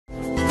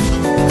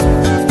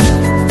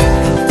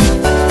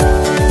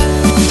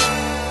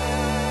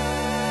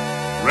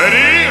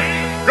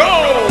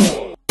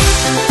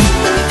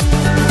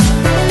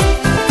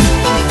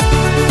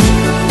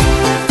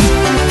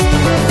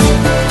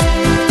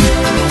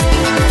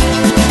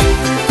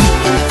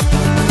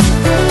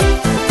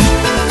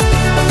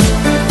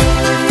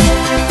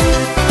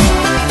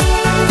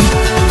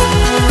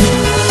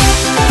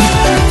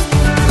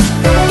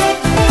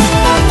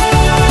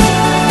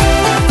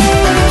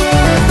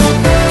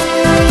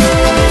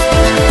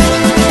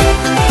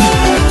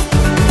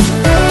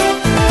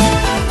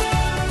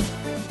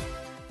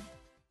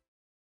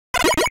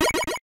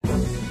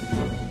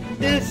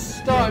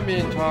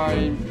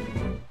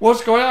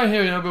What's going on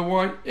here,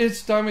 everyone?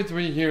 It's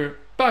Starman3 here,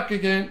 back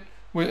again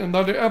with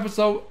another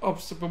episode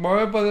of Super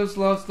Mario Bros.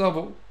 Lost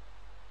Level.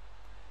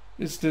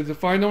 Is this the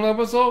final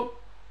episode?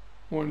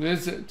 Or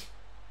is it?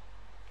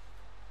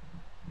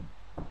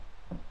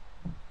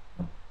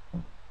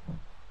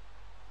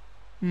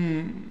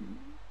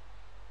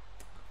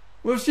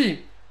 We'll see.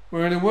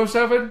 We're in the World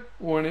 7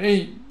 or in the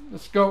 8.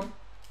 Let's go.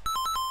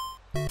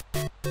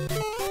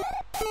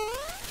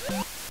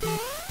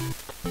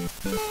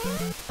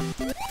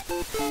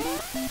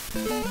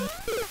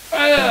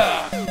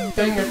 Ah!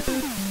 Dang it.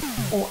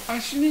 Oh,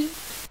 actually,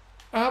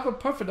 I have a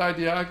perfect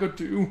idea I could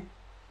do.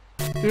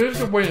 There's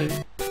a way.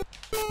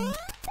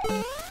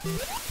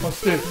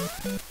 What's this?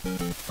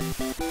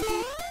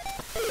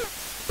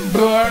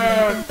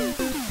 Blah!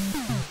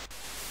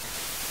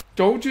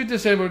 Don't you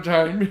disable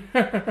time.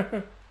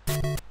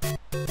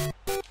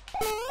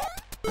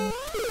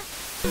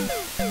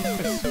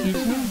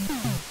 Excuse me?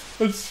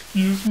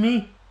 Excuse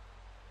me?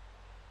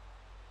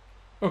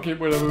 Okay,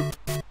 whatever.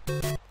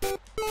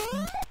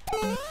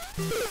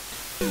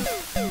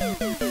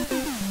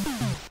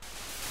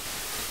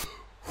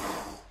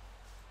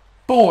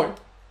 Boy!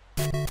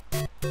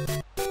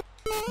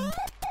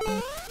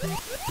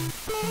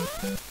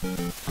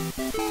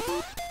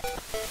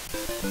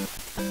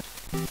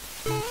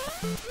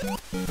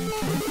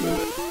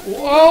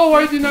 Oh,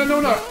 I did not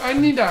know that. I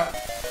need that.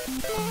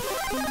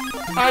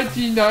 I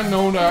did not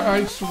know that.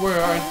 I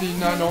swear I did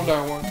not know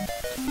that one.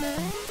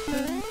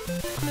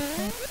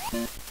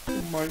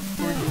 Oh my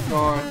freaking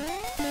god.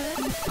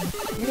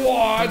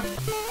 What?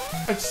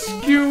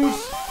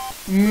 Excuse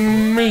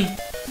me.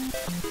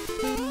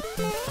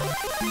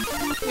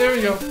 There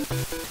we go.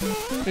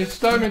 It's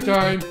Starman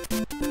time.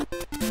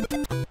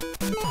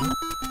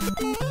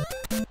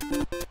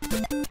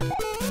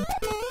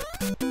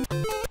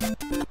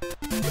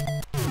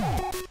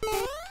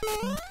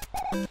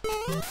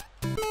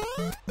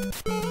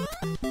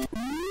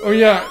 Oh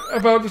yeah,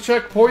 about the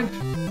checkpoint,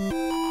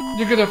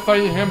 you're gonna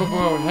fight him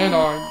head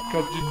on,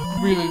 because you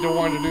really don't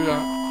want to do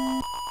that.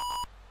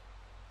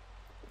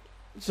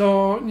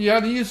 So,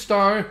 yeah, you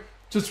start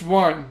just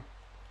one.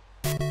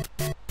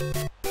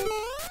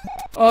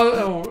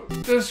 Oh,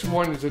 this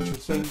one is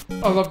interesting.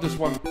 I love this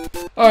one.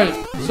 Alright,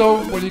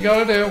 so what you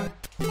gotta do,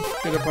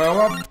 get a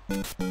power up.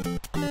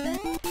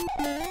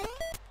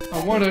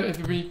 I wonder if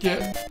we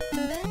get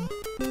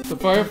the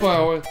fire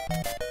flower.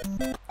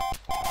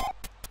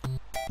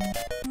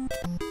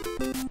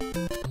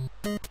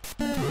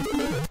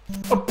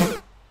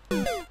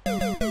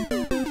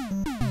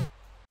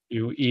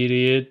 You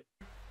idiot.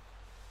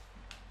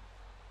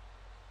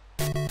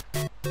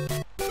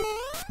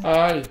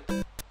 Alright.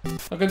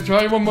 I'm gonna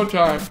try it one more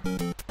time.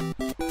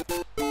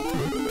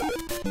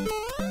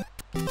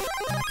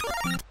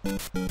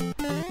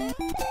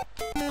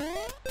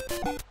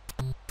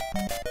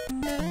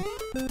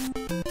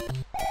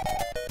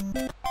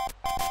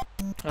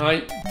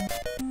 Alright.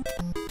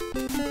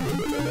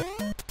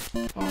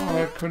 Oh,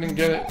 I couldn't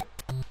get it.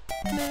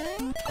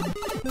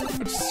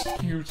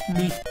 Excuse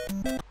me.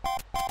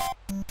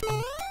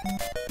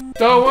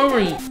 Don't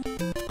worry.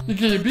 You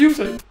can abuse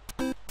it.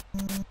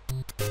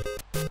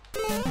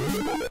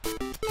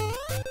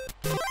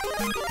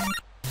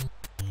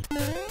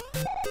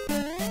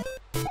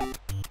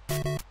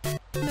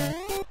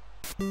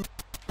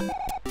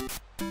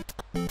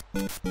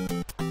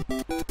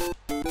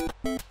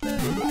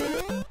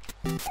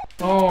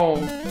 Oh.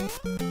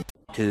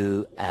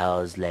 2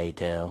 hours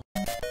later.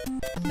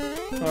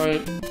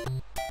 Alright.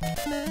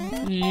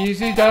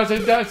 Easy does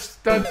it. That's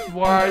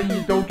why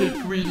you don't get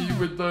greedy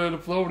with the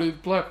floating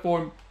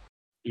platform.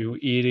 You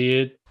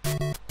idiot.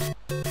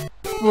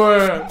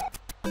 Where?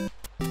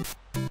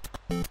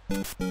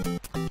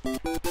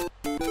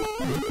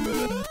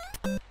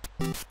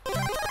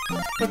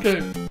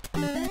 Okay.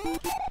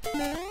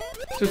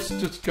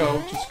 Just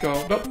go.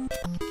 Nope.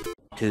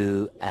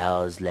 2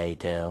 hours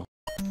later.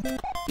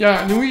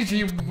 Yeah,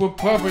 Luigi will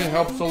probably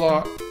helps a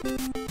lot.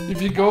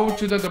 If you go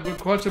to the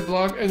question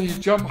block and you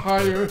jump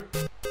higher,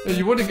 and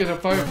you wouldn't get a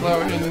fire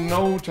flower in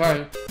no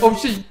time. Oh,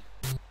 see!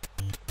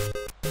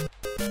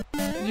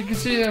 You can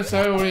see that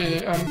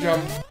accelerate and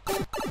jump.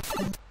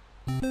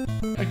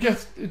 I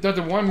guess it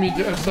doesn't want me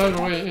to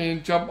accelerate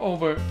and jump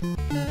over.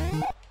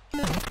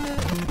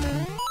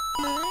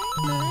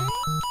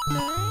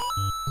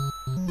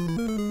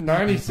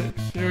 $96.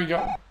 Here we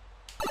go.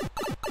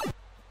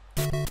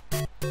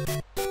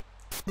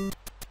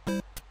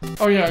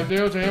 Oh yeah,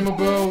 there's a hammer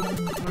bow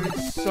right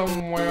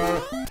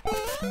somewhere.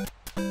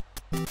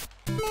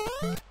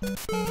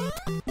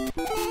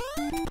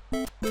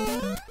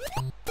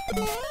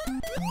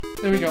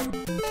 There we go.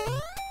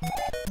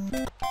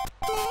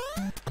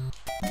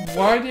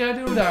 Why did I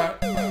do that?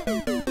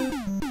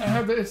 I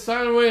have to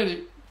accelerate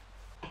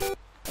it.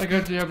 I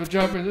guess you have to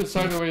jump and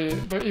accelerate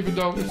it, but even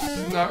though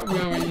it's not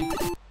really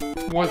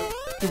worth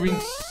doing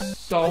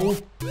so.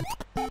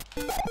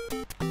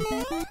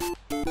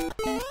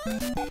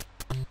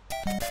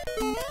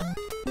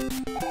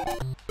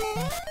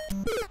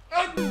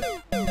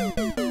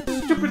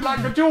 Stupid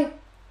like a joke.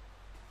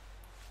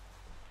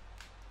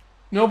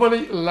 No,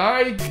 nobody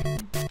like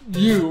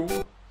you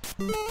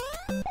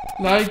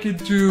like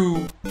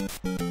to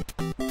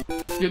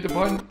get the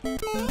pun.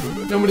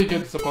 Nobody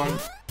gets the pun.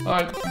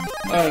 I don't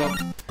know.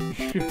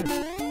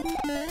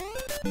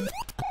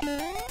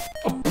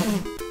 Oh,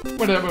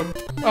 whatever.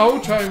 I'll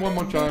try one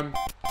more time.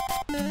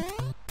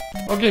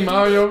 Okay,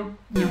 Mario,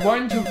 you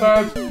went too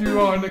fast.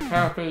 You are in the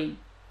cafe.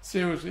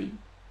 Seriously.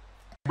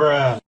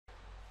 Bruh.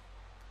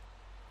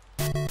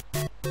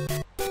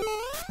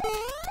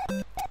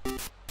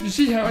 You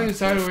see how it's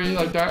sideways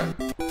like that?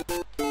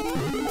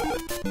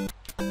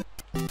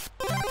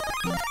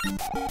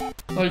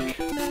 Like,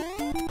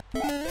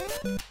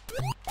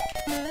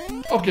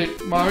 okay,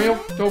 Mario,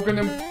 token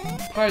and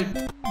pipe,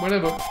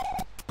 whatever.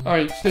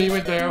 Alright, stay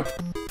right there.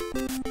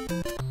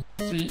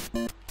 See?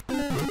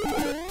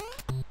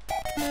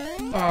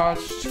 Ah,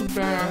 it's too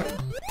bad.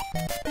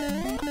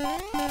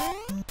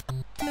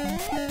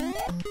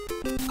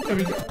 There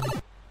we go.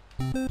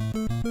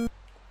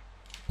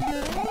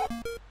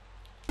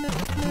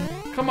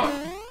 Come on.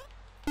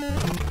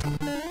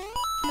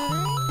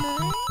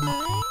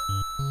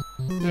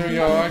 There we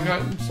go, I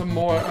got some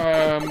more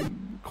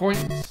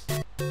coins.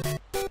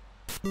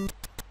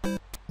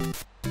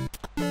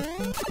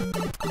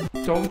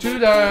 Don't do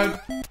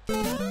that.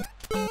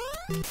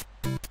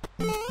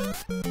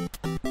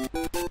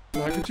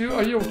 Look at you,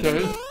 are you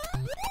okay?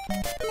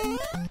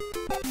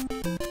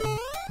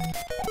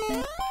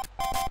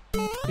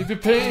 If you're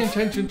paying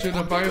attention to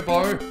the fire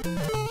bar,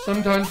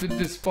 sometimes it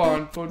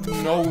despawn for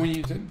no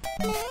reason.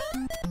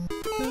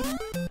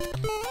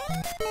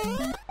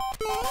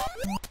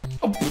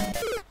 Oh.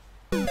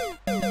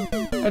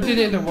 I did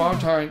it in the wrong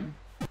time.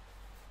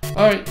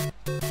 Alright.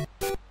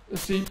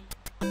 Let's see.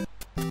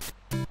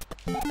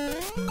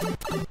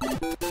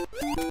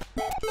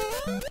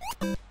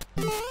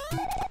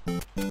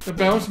 The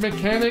bounce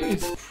mechanic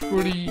is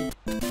pretty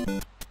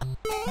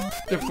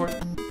different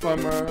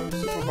from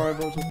Super Mario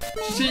Bros.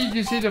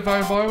 You see the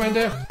fireball right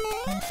there?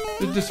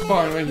 It just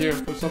spawned right here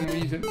for some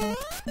reason.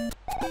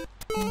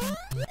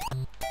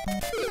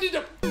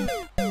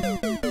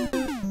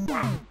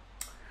 Wow.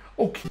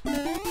 Okay.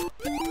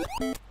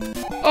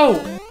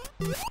 Oh!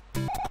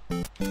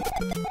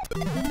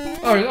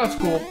 Alright, that's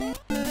cool.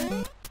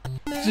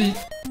 See,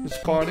 it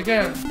spawned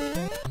again.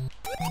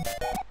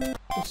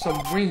 For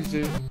some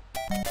reason.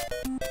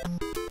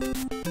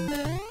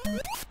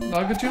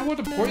 Now, could you what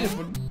the point is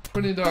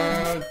putting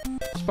the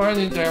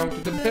spawning down to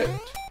the pit?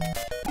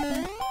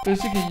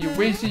 Basically, you're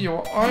wasting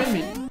your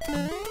army.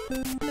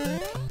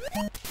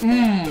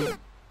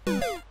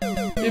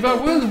 If I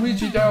will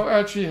reach it out,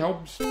 actually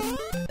helps.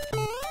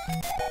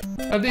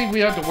 I think we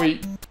have to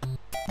wait.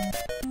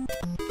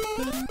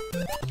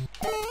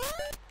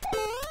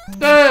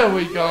 There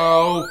we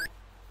go.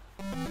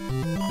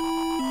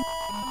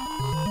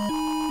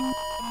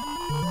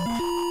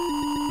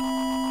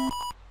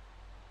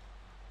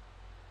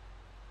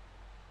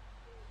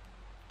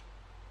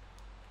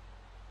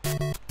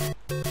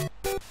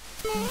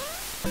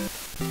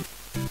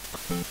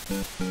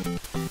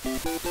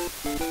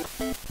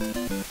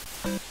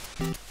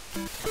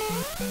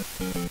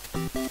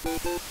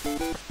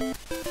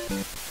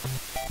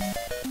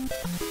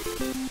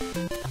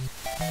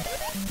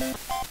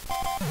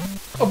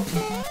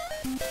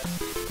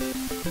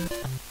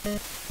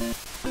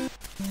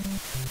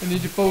 I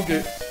need to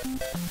focus.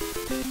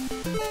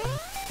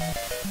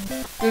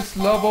 This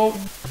level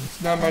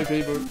is not my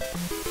favorite.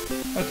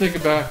 I take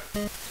it back.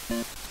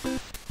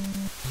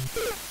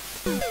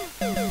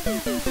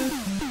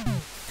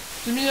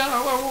 To me,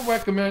 I would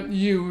recommend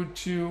you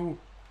to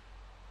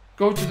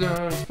go to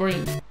the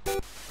spring.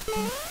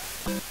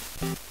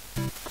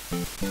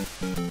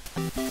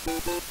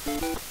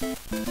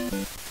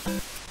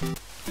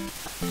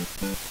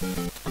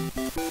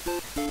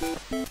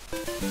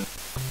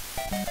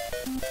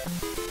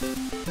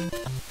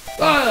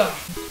 Ah!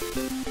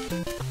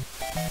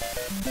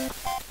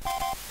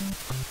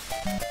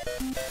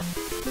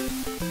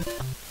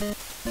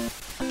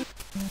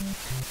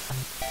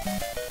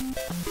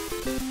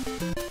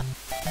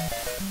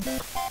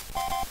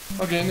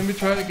 Okay, let me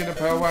try to get a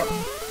power up.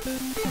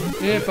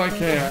 If I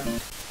can.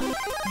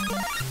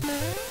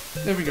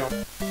 There we go.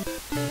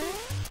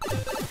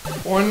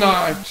 Or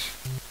not.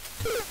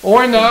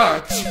 Or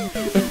not.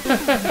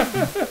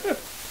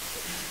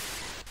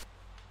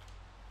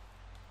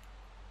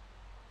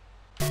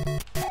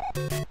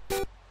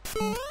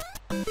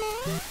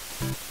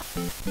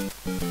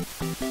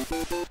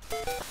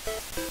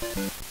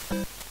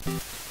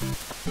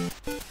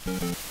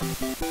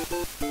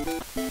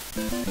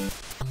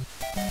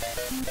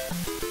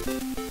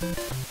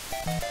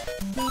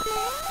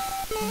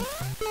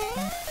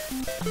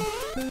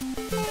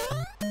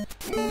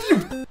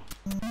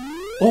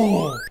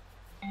 Oh.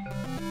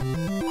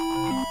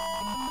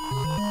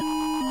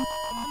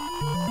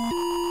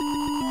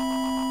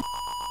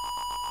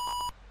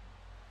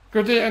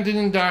 Good thing I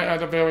didn't die at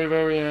the very,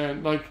 very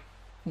end. Like,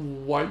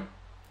 what?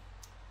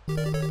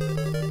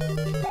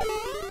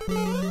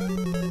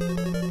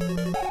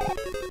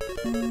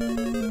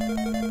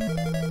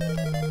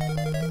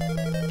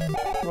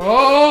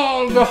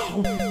 Oh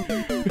no!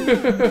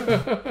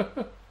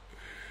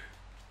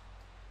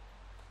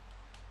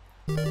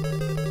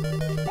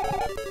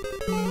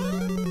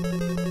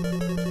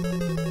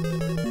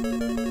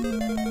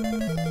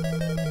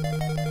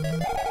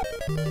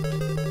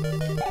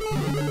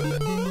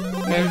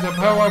 There's a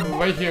power-up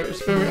right here.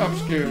 It's very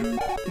obscure.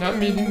 Not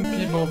meeting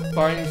people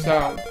buying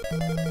sound.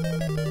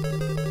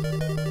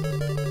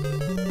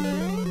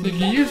 You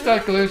can use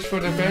that glitch for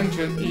the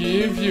vengeance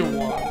if you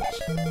want.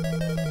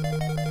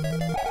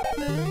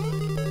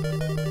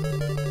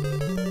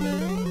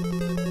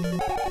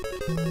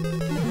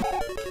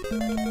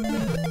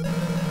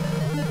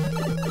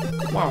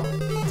 Wow.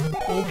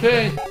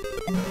 Okay.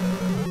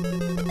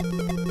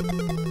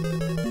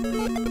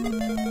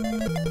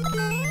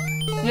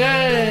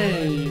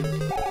 Yay!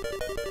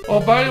 Oh,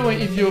 by the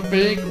way, if you're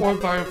big or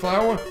buy a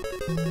flower,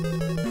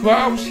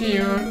 crowds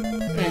here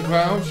and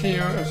crowds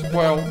here as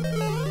well.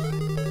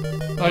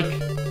 Like,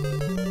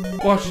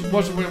 what's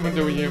the woman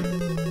doing here?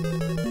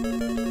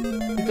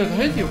 It doesn't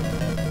hit you.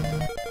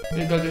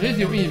 It doesn't hit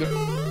you either.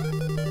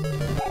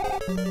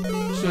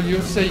 So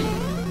you're safe.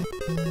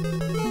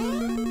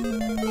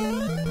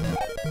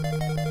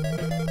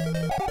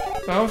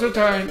 Now's the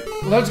time.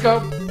 Let's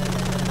go.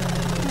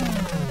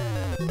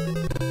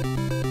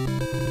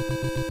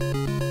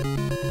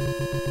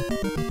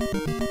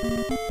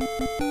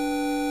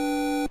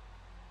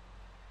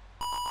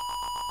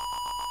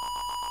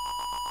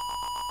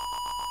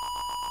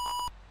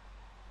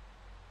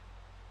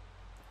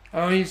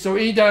 So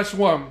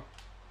E-1.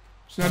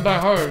 It's not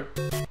that hard.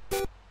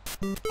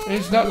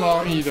 It's not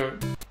long either.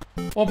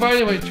 Oh, by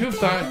the way, too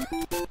fast.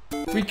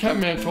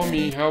 Recap told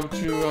me how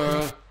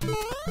to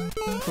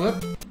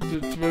flip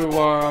through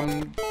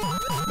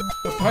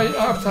the pipe,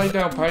 upside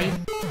down pipe.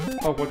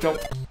 Oh, watch out.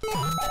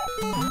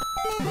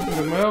 If I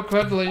remember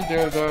correctly,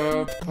 there's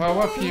a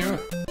power up here.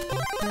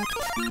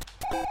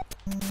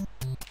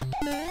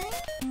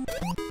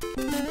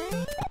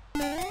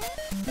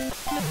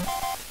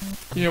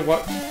 Here,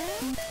 what?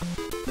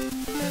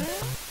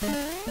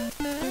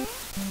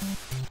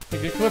 You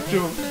can clip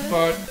through,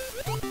 but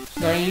it's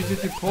not easy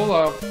to pull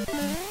up.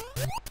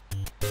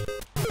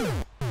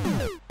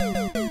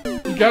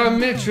 You gotta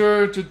make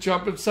sure to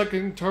jump a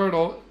second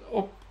turtle.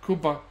 Oh,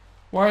 Koopa.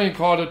 Why ain't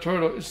called a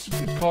turtle? It's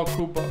called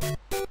Koopa.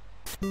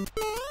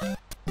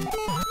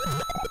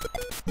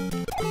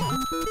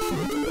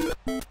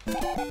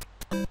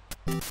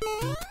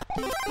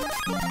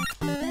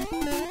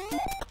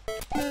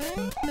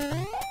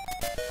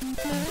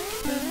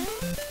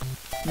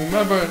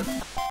 Remember,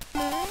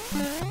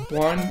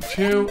 1,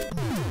 2,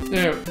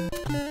 there.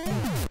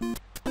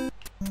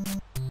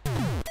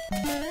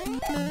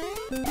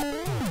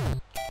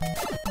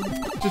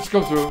 Just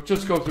go through,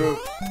 just go through.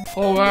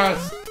 Whole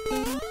ass.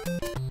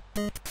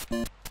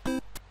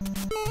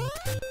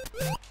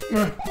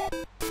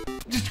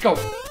 Just go.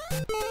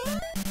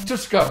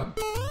 Just go.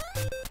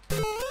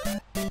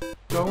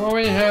 Don't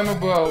worry, hammer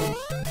bros.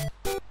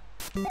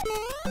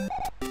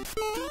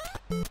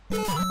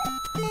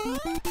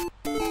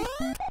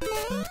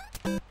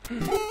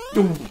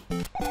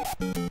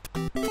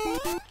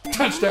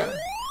 Touchdown!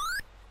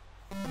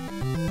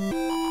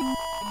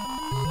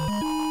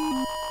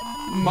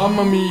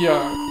 Mamma mia,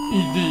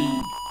 ED.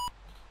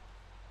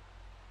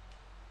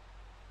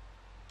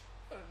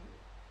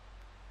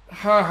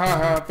 Ha ha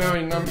ha,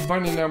 very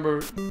funny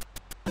number.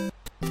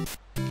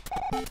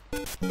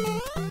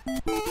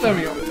 There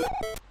we go.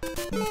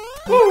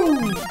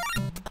 Woo!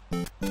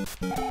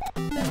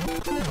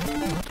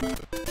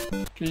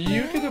 Can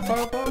you get a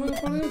power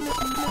for this?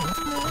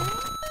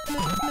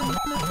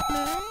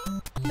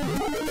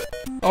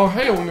 Oh,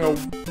 hell no.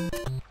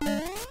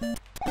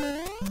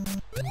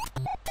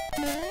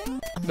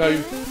 No.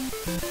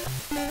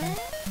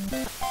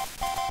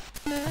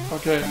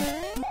 Okay.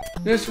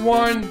 This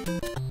one,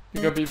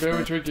 you gotta be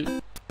very tricky.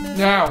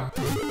 Now.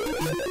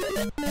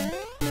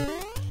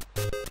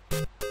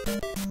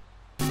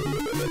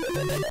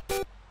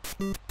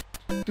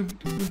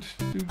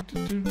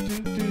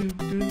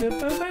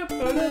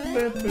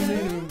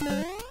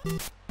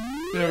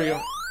 There we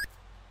go.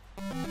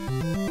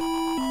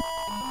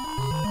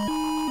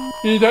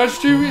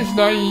 E-2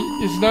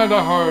 is not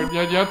that hard,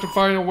 yet you have to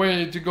find a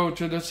way to go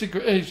to the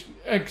secret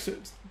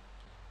exit.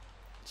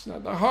 It's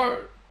not that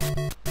hard.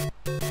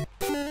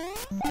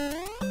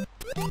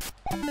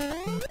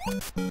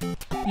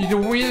 You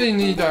really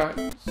need that.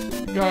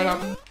 So got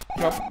up,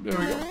 there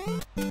we go.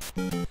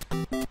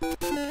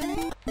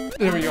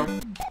 There we go.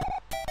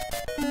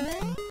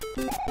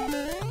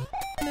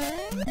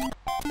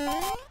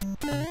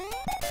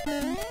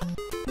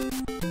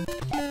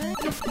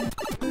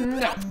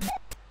 No.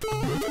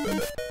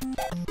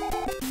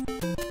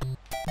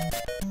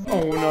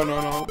 Oh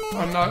no.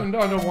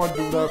 I don't want to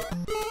do that.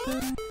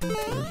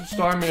 There's a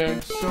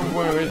Starman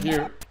somewhere right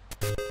here.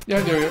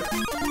 Yeah, there it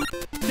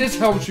is. This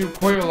helps you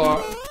quite a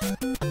lot.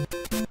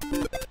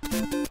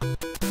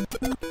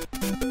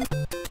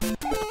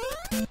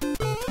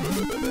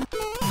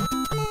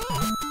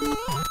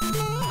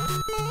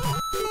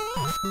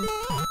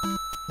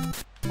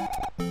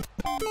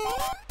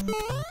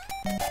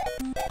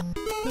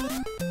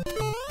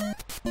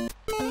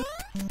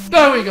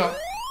 There we go.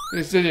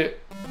 This did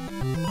it.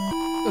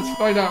 Let's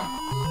find out.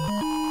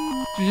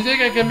 Do you think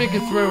I can make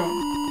it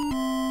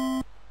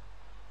through?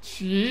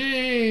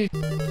 Gee,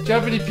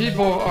 Japanese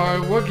people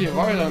are working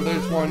hard on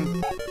this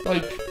one.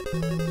 Like,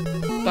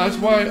 that's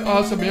why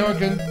us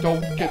Americans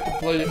don't get to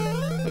play it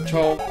at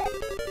all.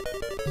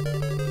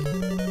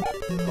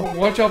 Oh,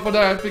 watch out for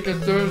that because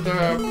there's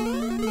the.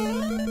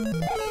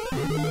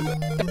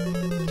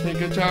 Take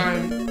your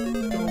time.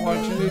 Don't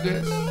want you to do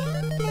this.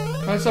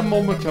 Have some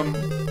momentum.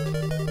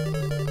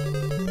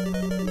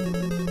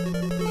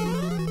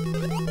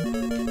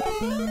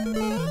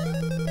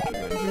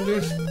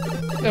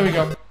 There we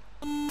go.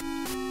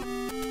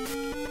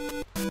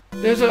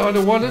 There's an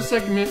underwater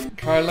segment,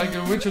 kind of like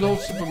the original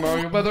Super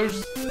Mario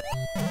Brothers.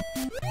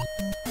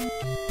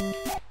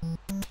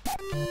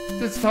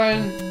 This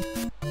time,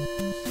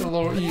 it's a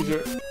little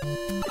easier.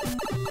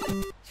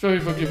 It's very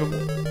forgivable.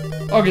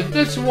 Okay,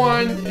 this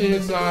one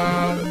is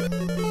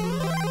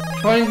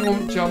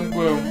triangle jump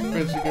room,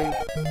 basically.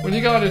 What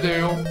you gotta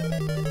do.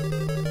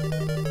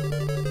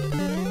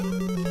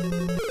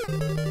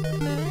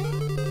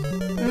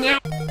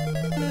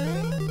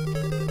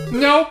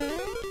 Nope.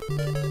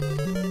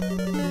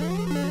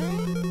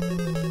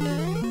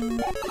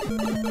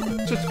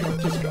 Just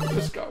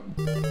go.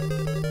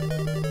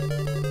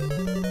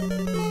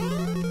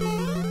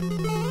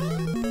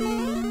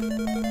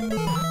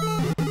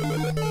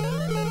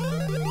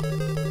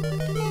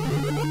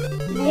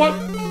 What?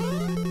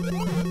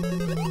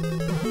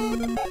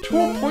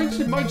 2 points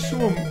in my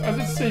room at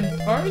the same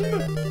time?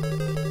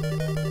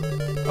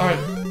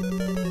 Alright.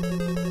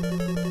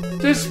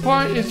 This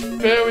part is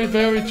very,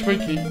 very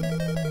tricky.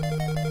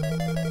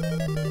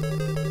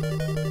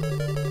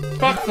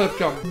 Backflip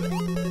jump.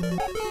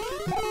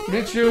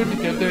 Make sure to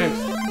get this.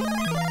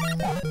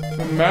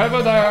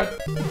 Remember that,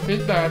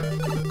 hit that,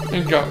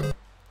 and go.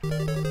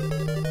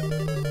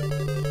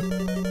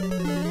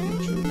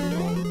 Make sure you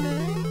go.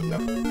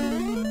 Yep.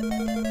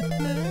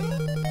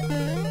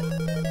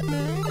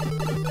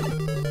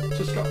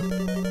 Just go.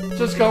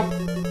 Just go.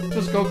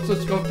 Just go.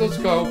 Just go.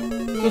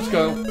 Just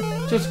go.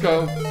 Just go.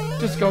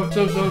 Just go.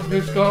 Just go.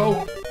 Just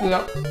go.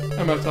 Yeah.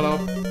 I messed it up.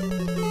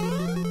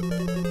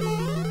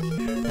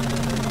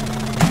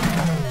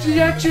 Did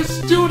I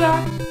just do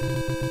that?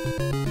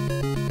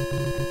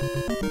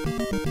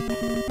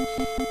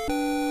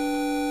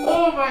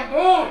 Oh my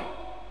god!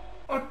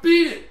 I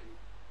beat it!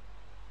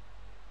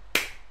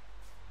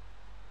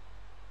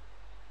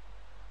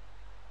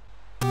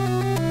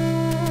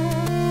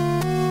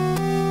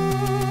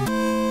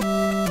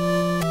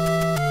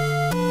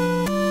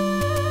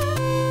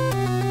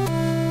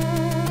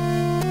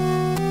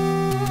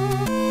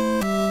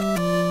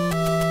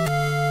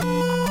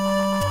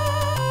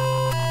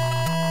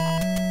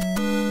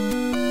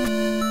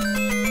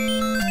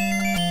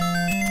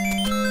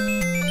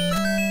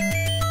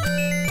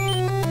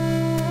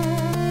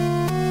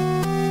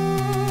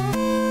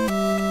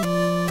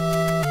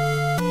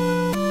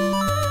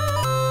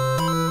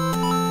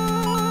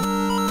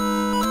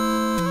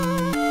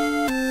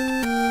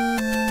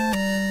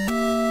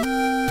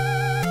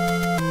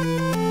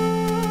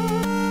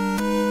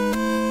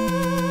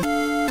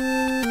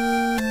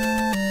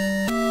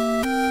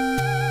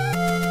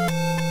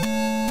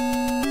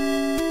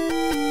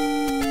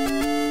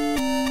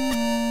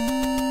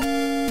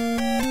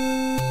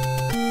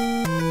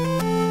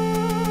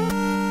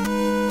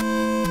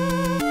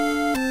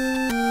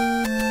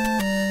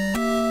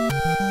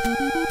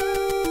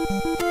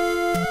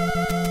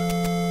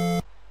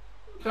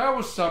 That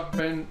was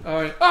something.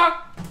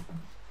 Ah!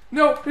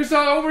 No, it's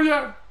not over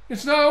yet.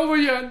 It's not over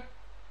yet.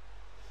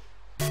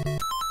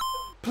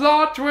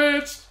 Plot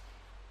twist.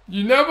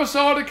 You never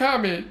saw the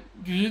coming.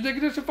 Do you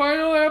think it's the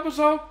final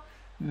episode?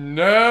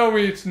 No,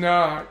 it's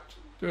not.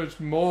 There's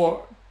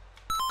more.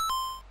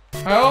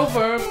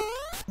 However,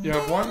 you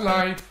have one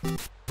life.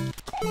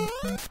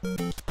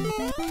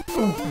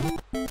 Ooh.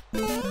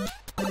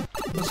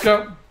 Let's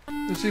go.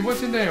 Let's see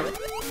what's in there.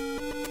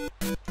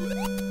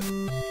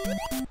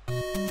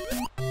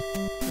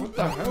 What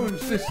the hell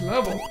is this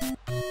level?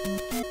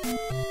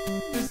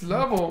 This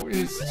level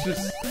is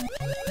just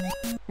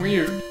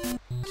weird.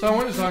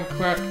 Someone is on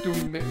crack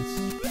doing this.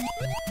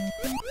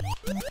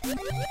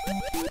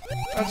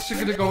 That's just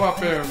gonna go up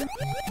there.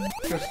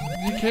 Because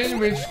you can't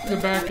reach the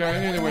back guy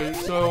anyway,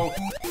 so...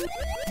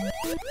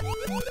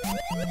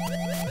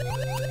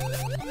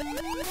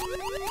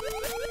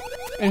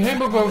 And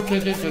hamburgers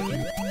can't get you.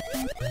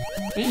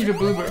 And even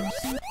bluebirds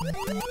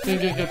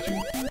can't get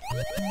you.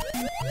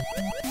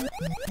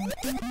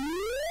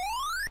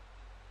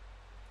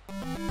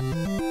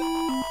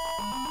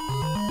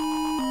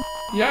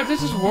 Yeah,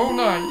 this is World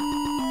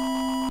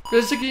 9.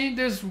 Basically,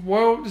 this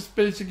world is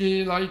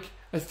basically like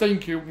a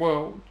thank you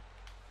world.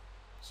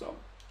 So,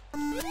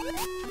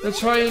 let's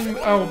try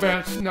our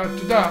best not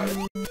to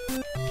die.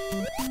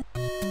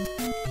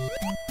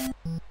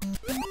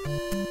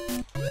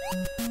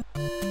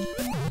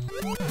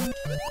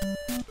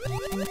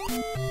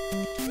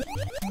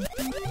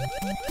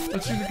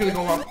 Let's see if it's gonna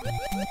go up.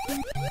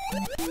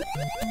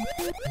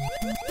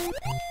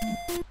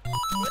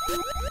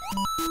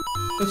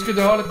 Let's get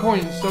all the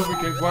coins so we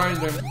can grind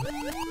them.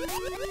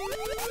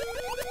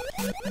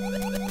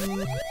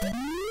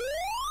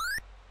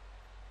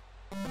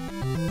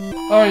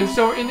 Alright,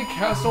 so in the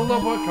castle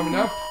level coming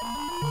up,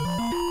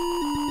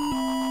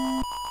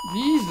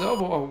 these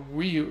levels are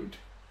weird.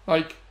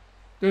 Like,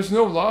 there's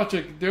no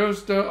logic.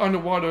 There's the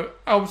underwater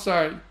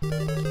outside.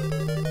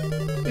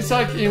 It's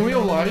like in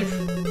real life,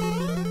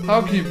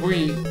 how can you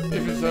breathe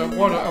if it's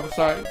water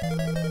outside?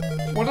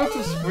 What else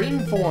is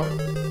spring for?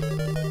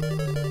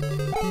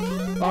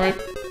 Alright.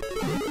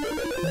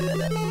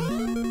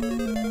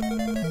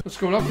 Let's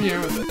go up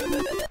here.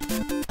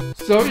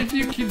 So if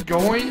you keep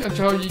going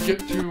until you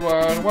get to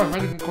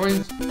 100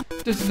 coins,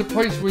 this is the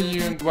place where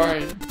you can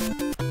grind.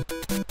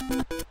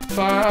 But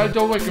I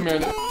don't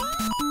recommend it.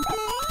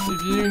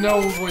 If you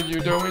know what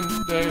you're doing,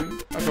 then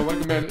I don't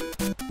recommend it.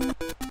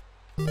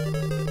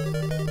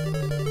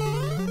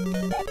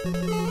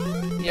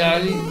 Yeah,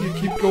 you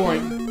keep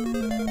going.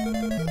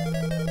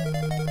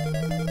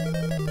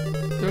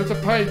 There's a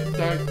pipe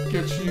that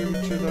gets you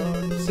to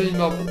the same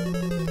level.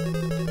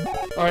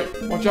 Alright,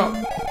 watch out.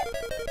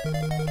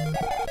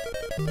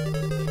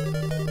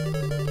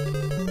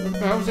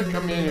 How's it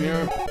coming in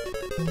here?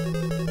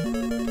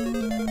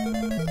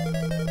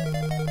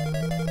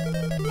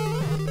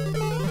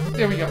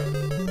 There we go.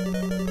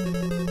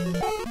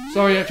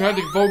 Sorry, I tried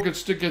to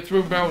focus to get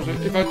through Bowser.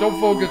 If I don't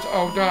focus,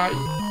 I'll die.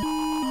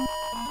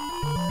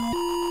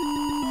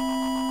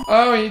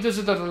 Oh, this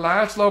is the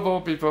last level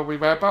before we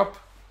wrap up.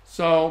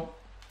 So,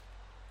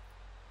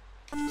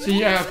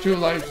 see, I have 2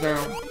 lives now.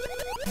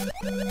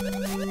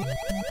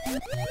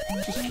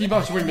 Just keep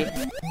on swimming.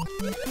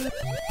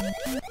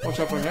 Watch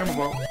out for hammer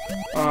ball.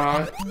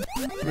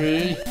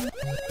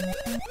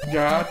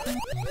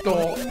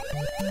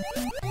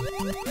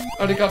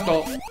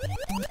 Arigato.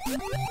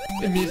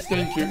 It means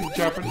thank you in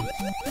Japanese.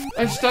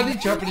 I studied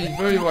Japanese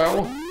very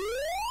well.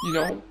 You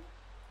know,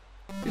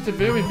 it's a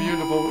very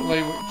beautiful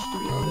language, to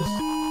be honest.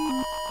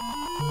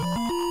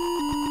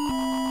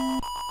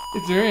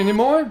 Is there any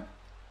more?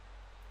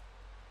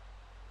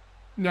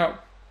 No.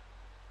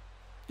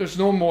 There's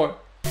no more.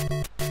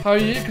 How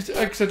you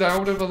exit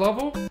out of the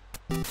level?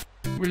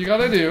 What you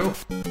gotta do?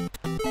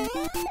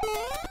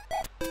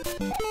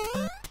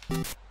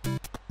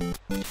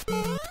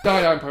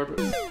 Die on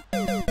purpose.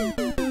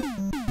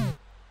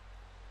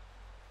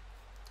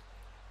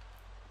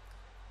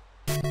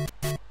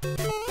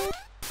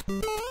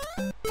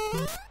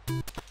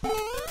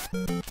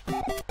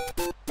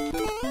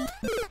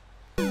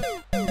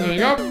 There you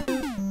go.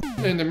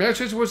 And the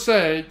message will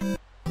say,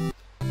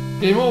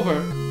 game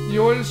over.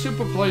 You're the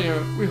super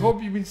player. We hope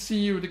we will see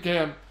you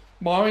again.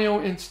 Mario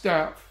and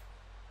staff.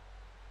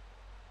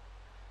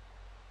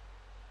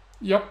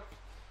 Yep.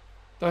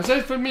 That's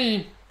it for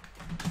me.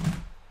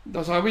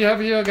 That's all we have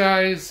here,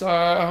 guys.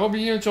 I hope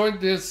you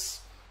enjoyed this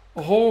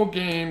whole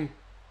game.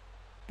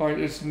 But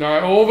it's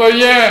not over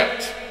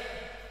yet.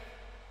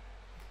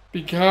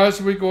 Because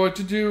we're going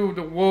to do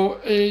the world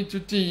A to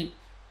D.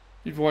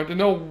 If you want to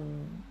know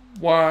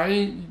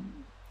why,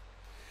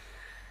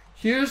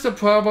 here's the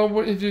problem.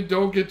 If you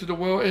don't get to the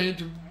world A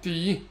to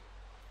D,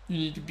 you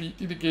need to beat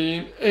the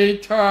game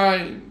 8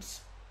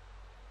 times.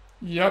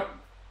 Yep.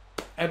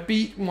 I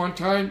beat 1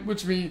 time,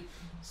 which means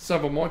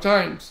 7 more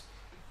times.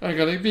 I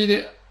gotta beat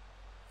it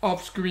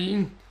off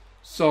screen.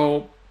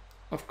 So,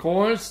 of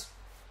course.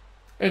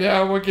 And then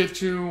I will get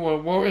to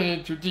world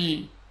A to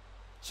D.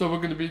 So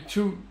we're gonna be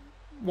 2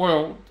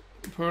 worlds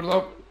per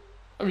level.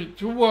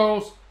 2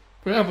 worlds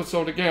per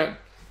episode again.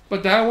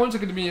 But that one's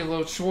gonna be a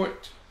little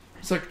short.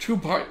 It's like 2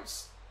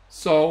 parts.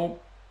 So,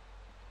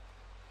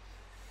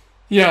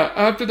 yeah,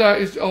 after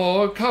that it's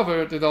all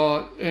covered and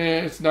all.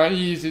 And it's not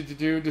easy to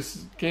do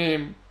this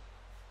game.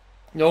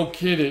 No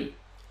kidding.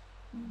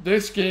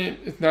 This game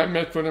is not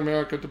meant for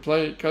America to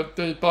play because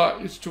they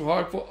thought it's too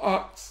hard for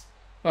us.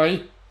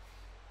 Right?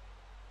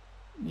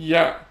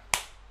 Yeah.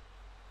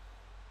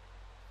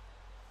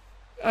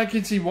 I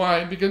can see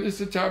why, because it's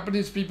the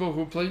Japanese people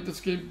who play this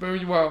game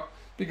very well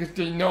because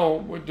they know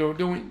what they're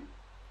doing.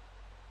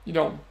 You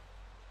know.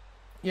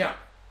 Yeah.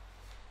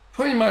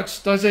 Pretty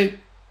much that's it.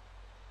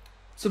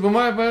 Super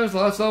Mario Bros.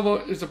 Last level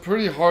is a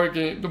pretty hard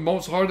game. The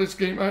most hardest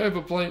game I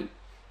ever played.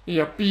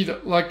 Yeah, beat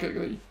it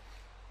luckily.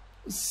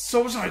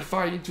 So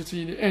satisfying to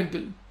see the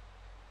ending.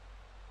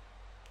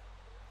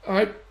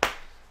 Alright.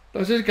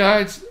 That's it,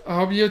 guys. I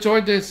hope you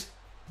enjoyed this.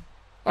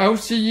 I'll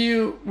see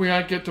you when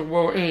I get to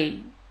World A.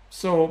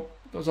 So,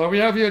 that's all we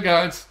have here,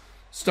 guys.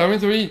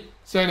 Starman3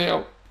 signing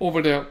out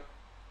over there.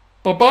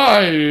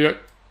 Bye-bye.